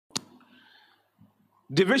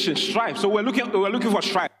Division, strife. So we're looking for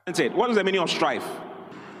strife, isn't it? What is the meaning of strife?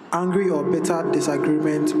 Angry or bitter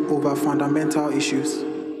disagreement over fundamental issues.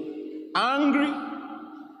 Angry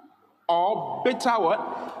or bitter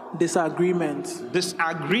what? Disagreements.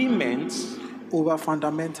 Disagreements over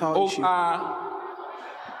fundamental issues. Over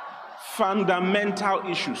fundamental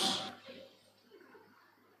issues.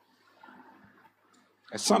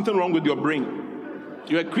 There's something wrong with your brain.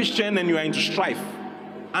 You're a Christian and you are into strife.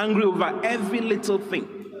 Angry over every little thing.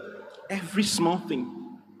 Every small thing.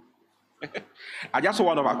 I just saw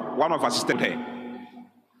one of our sisters here.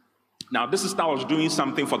 Now, this sister was doing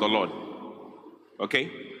something for the Lord.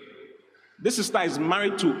 Okay? This sister is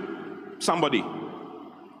married to somebody.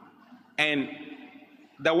 And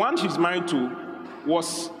the one she's married to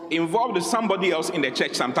was involved with somebody else in the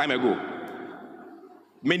church some time ago.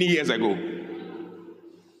 Many years ago.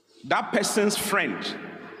 That person's friend.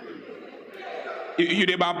 You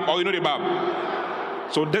the bab, or you know the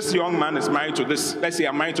bab? So this young man is married to this. Let's say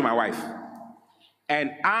I'm married to my wife.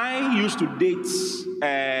 And I used to date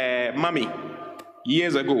mommy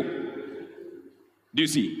years ago. Do you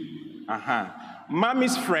see?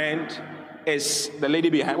 Mommy's friend is the lady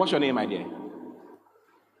behind. What's your name, my dear?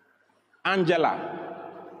 Angela.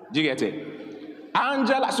 Do you get it?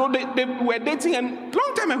 Angela. So they were dating a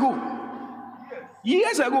long time ago.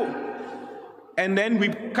 Years ago. And then we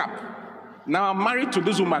broke up. Now I'm married to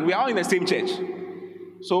this woman. We are all in the same church.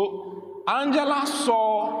 So Angela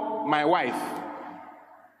saw my wife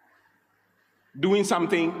doing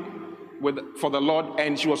something for the Lord,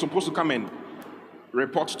 and she was supposed to come and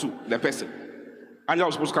report to the person. Angela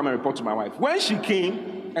was supposed to come and report to my wife. When she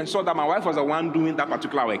came and saw that my wife was the one doing that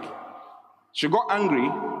particular work, she got angry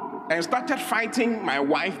and started fighting my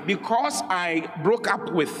wife because I broke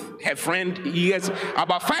up with her friend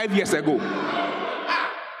about 5 years ago.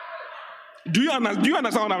 Do you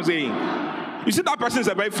understand what I'm saying? You see, that person is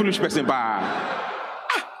a very foolish person, but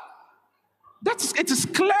it is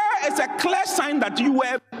clear. It's a clear sign that you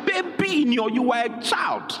were a baby you were a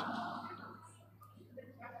child.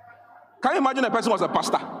 Can you imagine the person was a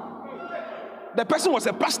pastor? The person was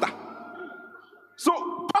a pastor.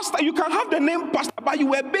 So, pastor, you can have the name pastor, but you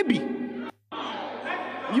were a baby.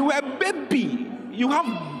 You were a baby. You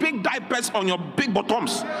have big diapers on your big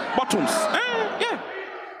bottoms. Yeah.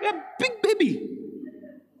 You're a big baby.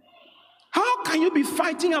 How can you be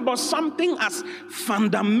fighting about something as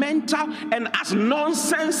fundamental and as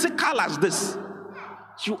nonsensical as this?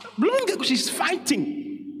 She's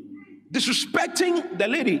fighting, disrespecting the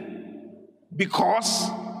lady because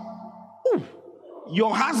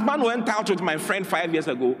your husband went out with my friend 5 years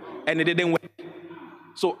ago and it didn't work.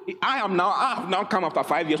 So I have now come after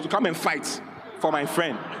 5 years to come and fight for my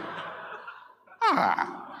friend.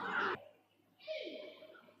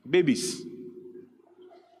 Babies.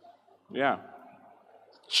 Yeah.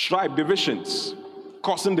 Strife, divisions,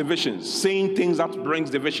 causing divisions, saying things that brings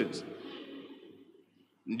divisions.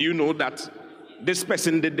 Do you know that this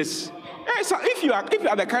person did this? So if you are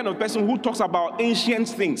the kind of person who talks about ancient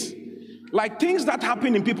things, like things that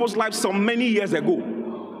happened in people's lives so many years ago,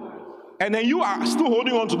 and then you are still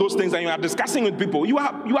holding on to those things and you are discussing with people, you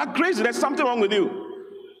are crazy. There's something wrong with you.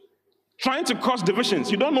 Trying to cause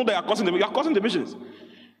divisions. You don't know that you are causing divisions.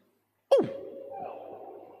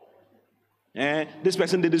 This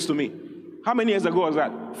person did this to me. How many years ago was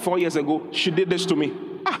that? 4 years ago. She did this to me.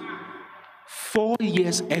 4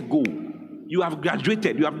 years ago. You have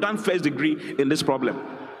graduated. You have done first degree in this problem.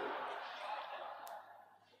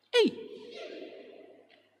 Hey.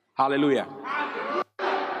 Hallelujah.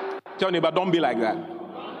 Tell your neighbor, don't be like that.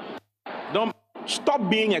 Don't stop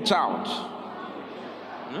being a child.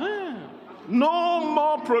 No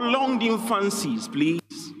more prolonged infancies,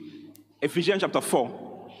 please. Ephesians chapter 4.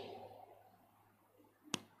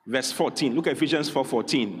 Verse 14. Look at Ephesians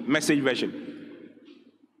 4:14. Message version.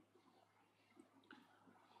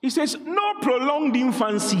 He says, no prolonged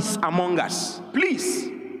infancies among us. Please.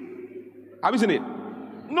 Have you seen it?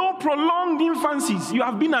 No prolonged infancies. You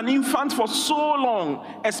have been an infant for so long.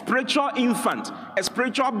 A spiritual infant. A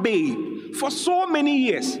spiritual babe. For so many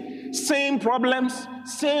years. Same problems.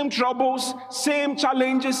 Same troubles. Same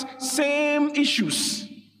challenges. Same issues.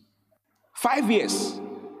 5 years.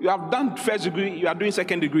 You have done first degree, you are doing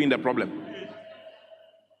second degree in the problem.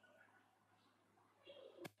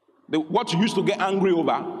 What you used to get angry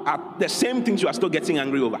over are the same things you are still getting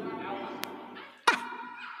angry over.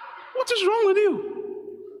 What is wrong with you?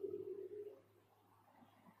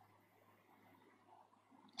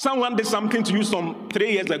 Someone did something to you some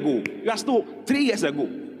 3 years ago. You are still 3 years ago.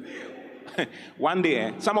 One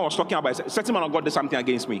day, someone was talking about a certain man of God did something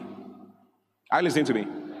against me. Are you listening to me?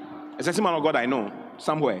 A certain man of God I know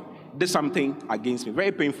somewhere. did something against me,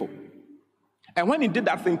 very painful. And when he did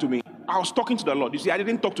that thing to me, I was talking to the Lord. You see, I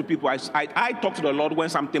didn't talk to people. I talk to the Lord when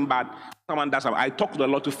something bad, someone does something. I talk to the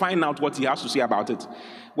Lord to find out what he has to say about it.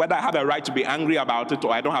 Whether I have a right to be angry about it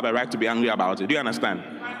or I don't have a right to be angry about it. Do you understand?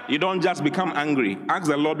 You don't just become angry. Ask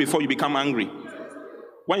the Lord before you become angry.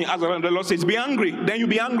 When you ask the Lord says, be angry, then you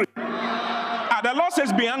be angry. The Lord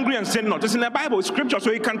says, be angry and sin not. It's in the Bible, it's scripture,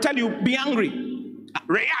 so he can tell you, be angry.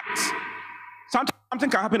 React. Something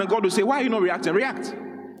can happen and God will say, why are you not reacting? React.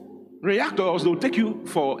 React, or else they'll take you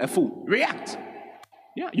for a fool. React.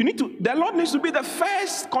 Yeah, the Lord needs to be the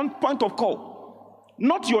first point of call,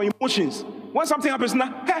 not your emotions. When something happens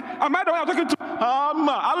now, hey, am I the one talking to?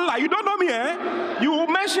 Allah, you don't know me, eh? You will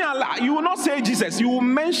mention Allah. You will not say Jesus. You will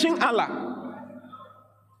mention Allah.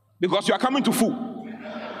 Because you are coming to fool.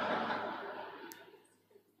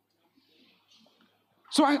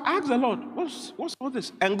 So I asked the Lord, what's all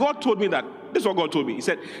this? And God told me that, this is what God told me. He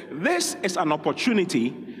said, this is an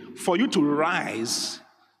opportunity for you to rise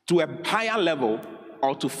to a higher level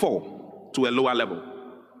or to fall to a lower level.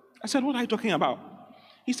 I said, what are you talking about?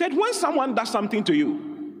 He said, when someone does something to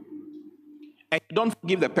you and you don't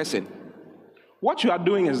forgive the person, what you are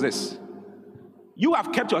doing is this. You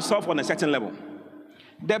have kept yourself on a certain level.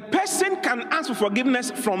 The person can ask for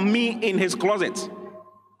forgiveness from me in his closet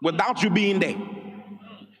without you being there.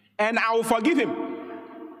 And I will forgive him.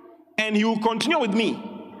 And he will continue with me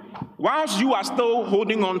whilst you are still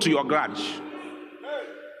holding on to your grudge.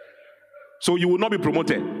 So you will not be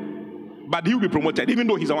promoted. But he will be promoted, even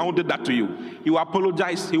though he's the one who did that to you. He will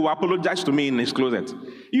apologize to me in his closet.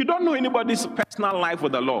 You don't know anybody's personal life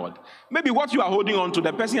with the Lord. Maybe what you are holding on to,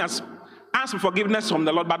 the person has asked for forgiveness from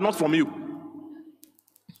the Lord, but not from you.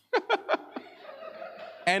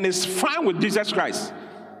 And it's fine with Jesus Christ.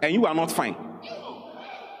 And you are not fine.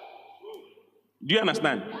 Do you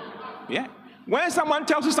understand? Yeah. When someone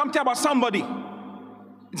tells you something about somebody,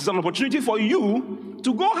 it's an opportunity for you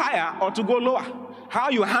to go higher or to go lower. How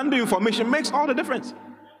you handle information makes all the difference.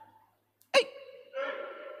 Hey,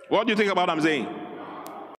 what do you think about what I'm saying?